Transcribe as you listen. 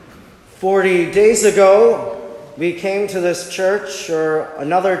40 days ago, we came to this church, or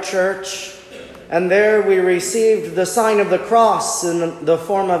another church, and there we received the sign of the cross in the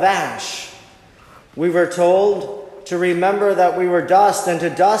form of ash. We were told to remember that we were dust, and to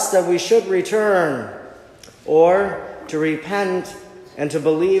dust that we should return, or to repent and to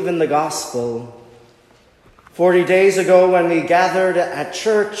believe in the gospel. 40 days ago, when we gathered at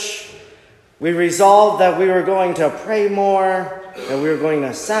church, we resolved that we were going to pray more, that we were going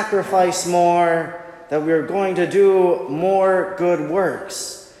to sacrifice more, that we were going to do more good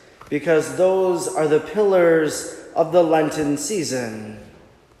works, because those are the pillars of the Lenten season.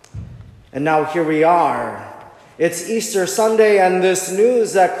 And now here we are. It's Easter Sunday, and this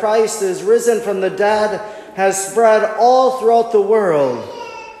news that Christ is risen from the dead has spread all throughout the world,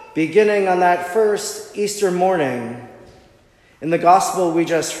 beginning on that first Easter morning. In the gospel we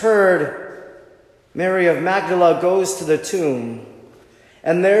just heard, Mary of Magdala goes to the tomb,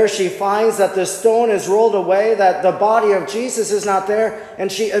 and there she finds that the stone is rolled away, that the body of Jesus is not there, and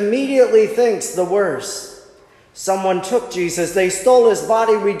she immediately thinks the worst. Someone took Jesus, they stole his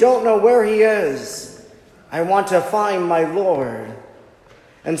body, we don't know where he is. I want to find my Lord.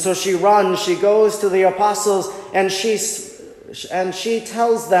 And so she runs, she goes to the apostles, and she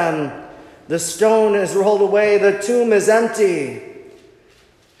tells them, the stone is rolled away, the tomb is empty.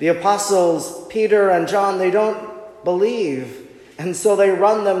 The apostles, Peter and John, they don't believe. And so they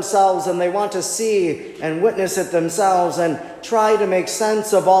run themselves, and they want to see and witness it themselves and try to make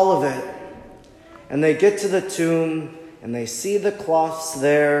sense of all of it. And they get to the tomb, and they see the cloths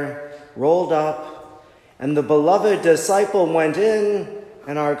there rolled up. And the beloved disciple went in,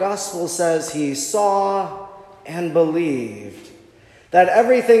 and our gospel says he saw and believed. That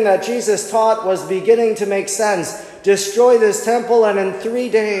everything that Jesus taught was beginning to make sense. Destroy this temple, and in 3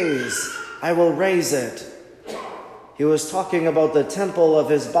 days I will raise it. He was talking about the temple of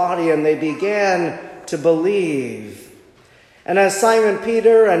his body, and they began to believe. And as Simon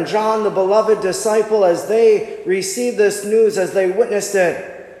Peter and John, the beloved disciple, as they received this news, as they witnessed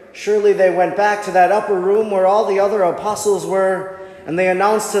it, surely they went back to that upper room where all the other apostles were, and they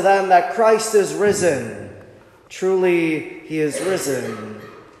announced to them that Christ is risen. Truly, he is risen.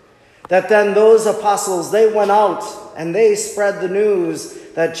 That then those apostles, they went out and they spread the news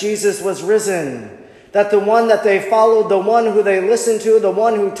that Jesus was risen. That the one that they followed, the one who they listened to, the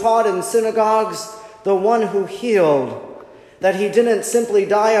one who taught in synagogues, the one who healed, that he didn't simply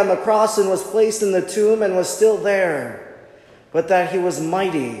die on the cross and was placed in the tomb and was still there, but that he was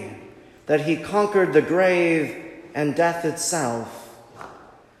mighty, that he conquered the grave and death itself.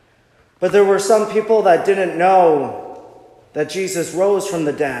 But there were some people that didn't know that Jesus rose from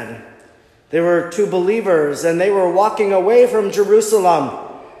the dead. There were two believers, and they were walking away from Jerusalem.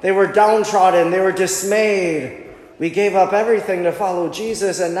 They were downtrodden. They were dismayed. We gave up everything to follow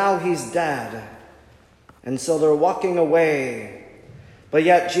Jesus, and now he's dead. And so they're walking away. But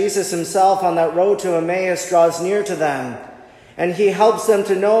yet Jesus himself on that road to Emmaus draws near to them, and he helps them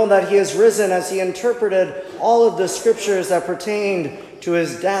to know that he is risen as he interpreted all of the scriptures that pertained to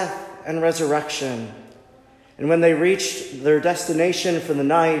his death and resurrection. And when they reached their destination for the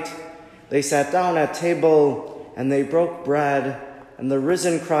night, they sat down at table and they broke bread, and the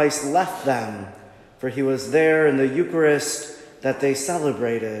risen Christ left them, for he was there in the Eucharist that they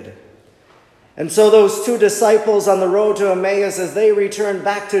celebrated. And so those two disciples on the road to Emmaus, as they returned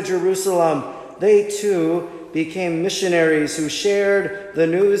back to Jerusalem, they too became missionaries who shared the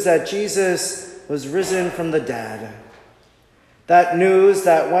news that Jesus was risen from the dead. That news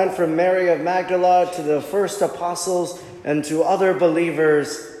that went from Mary of Magdala to the first apostles and to other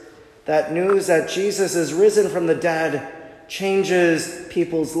believers, that news that Jesus is risen from the dead changes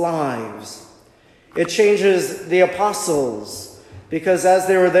people's lives. It changes the apostles, because as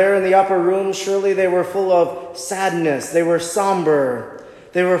they were there in the upper room, surely they were full of sadness. They were somber.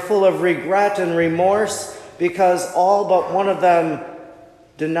 They were full of regret and remorse, because all but one of them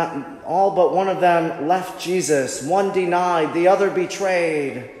left Jesus. One denied, the other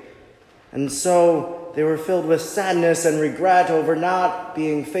betrayed. And so they were filled with sadness and regret over not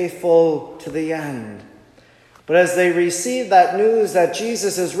being faithful to the end. But as they receive that news that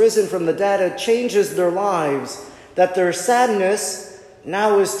Jesus is risen from the dead, it changes their lives. That their sadness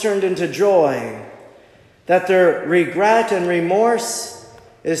now is turned into joy. That their regret and remorse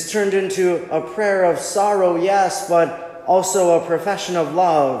is turned into a prayer of sorrow, yes, but also a profession of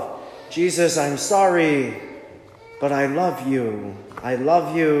love. Jesus, I'm sorry, but I love you. I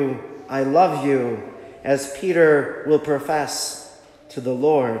love you. I love you, as Peter will profess to the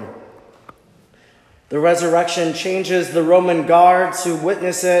Lord. The resurrection changes the Roman guards who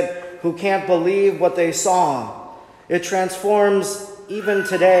witness it, who can't believe what they saw. It transforms, even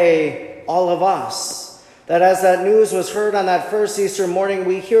today, all of us. That as that news was heard on that first Easter morning,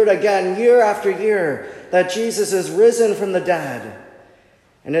 we hear it again year after year, that Jesus is risen from the dead.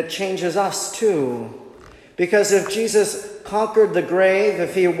 And it changes us too. Because if Jesus conquered the grave,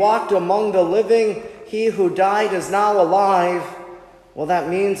 if he walked among the living, he who died is now alive, well, that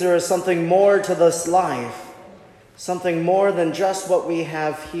means there is something more to this life, something more than just what we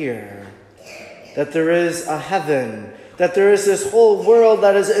have here. That there is a heaven, that there is this whole world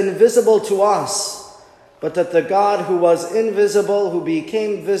that is invisible to us, but that the God who was invisible, who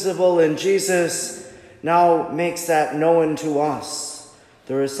became visible in Jesus, now makes that known to us.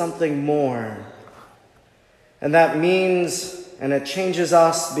 There is something more. And that means, and it changes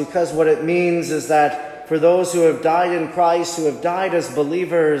us, because what it means is that for those who have died in Christ, who have died as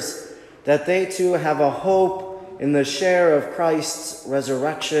believers, that they too have a hope in the share of Christ's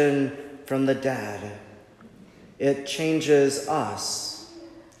resurrection from the dead. It changes us.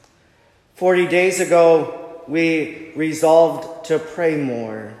 40 days ago, we resolved to pray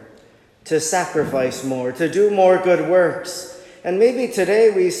more, to sacrifice more, to do more good works. And maybe today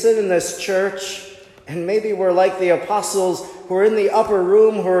we sit in this church, and maybe we're like the apostles who are in the upper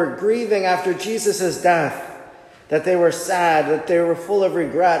room, who are grieving after Jesus' death, that they were sad, that they were full of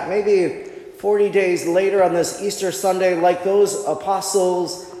regret. Maybe 40 days later on this Easter Sunday, like those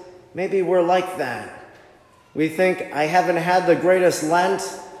apostles, maybe we're like that. We think, I haven't had the greatest Lent.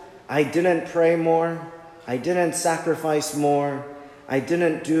 I didn't pray more. I didn't sacrifice more. I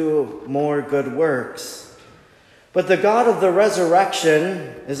didn't do more good works. But the God of the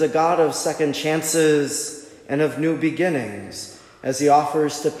resurrection is a God of second chances and of new beginnings, as he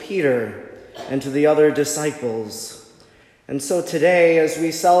offers to Peter and to the other disciples. And so today, as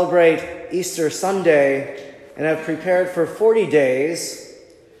we celebrate Easter Sunday and have prepared for 40 days,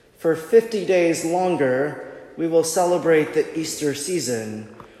 for 50 days longer, we will celebrate the Easter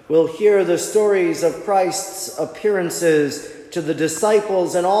season. We'll hear the stories of Christ's appearances to the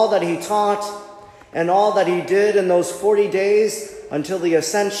disciples and all that he taught and all that he did in those 40 days until the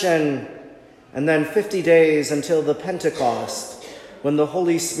Ascension, and then 50 days until the Pentecost, when the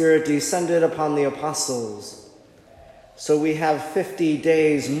Holy Spirit descended upon the apostles. So we have 50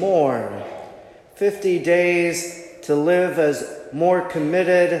 days more, 50 days to live as more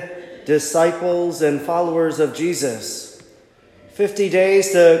committed disciples and followers of Jesus. 50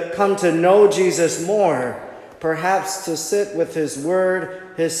 days to come to know Jesus more, perhaps to sit with his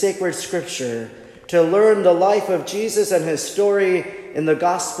word, his sacred scripture, to learn the life of Jesus and his story in the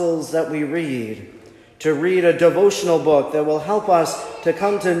Gospels that we read, to read a devotional book that will help us to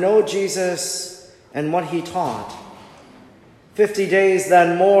come to know Jesus and what he taught. 50 days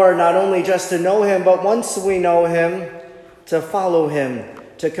then more, not only just to know him, but once we know him, to follow him,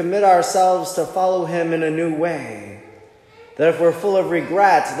 to commit ourselves to follow him in a new way. That if we're full of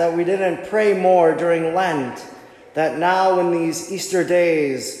regret that we didn't pray more during Lent, that now in these Easter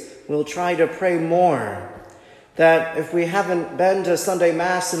days, we'll try to pray more. That if we haven't been to Sunday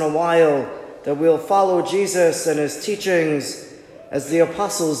Mass in a while, that we'll follow Jesus and his teachings as the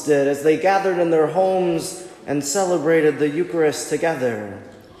apostles did, as they gathered in their homes and celebrated the Eucharist together.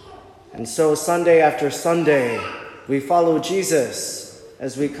 And so Sunday after Sunday, we follow Jesus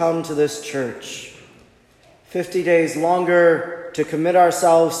as we come to this church. 50 days longer to commit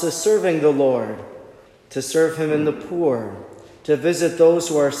ourselves to serving the Lord, to serve him in the poor, to visit those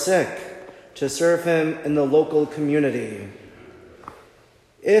who are sick, to serve him in the local community.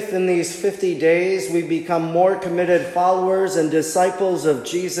 If in these 50 days we become more committed followers and disciples of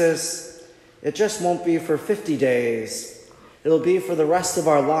Jesus, it just won't be for 50 days. It'll be for the rest of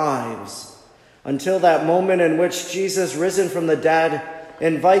our lives, until that moment in which Jesus, risen from the dead,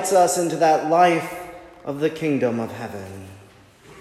 invites us into that life of the kingdom of heaven.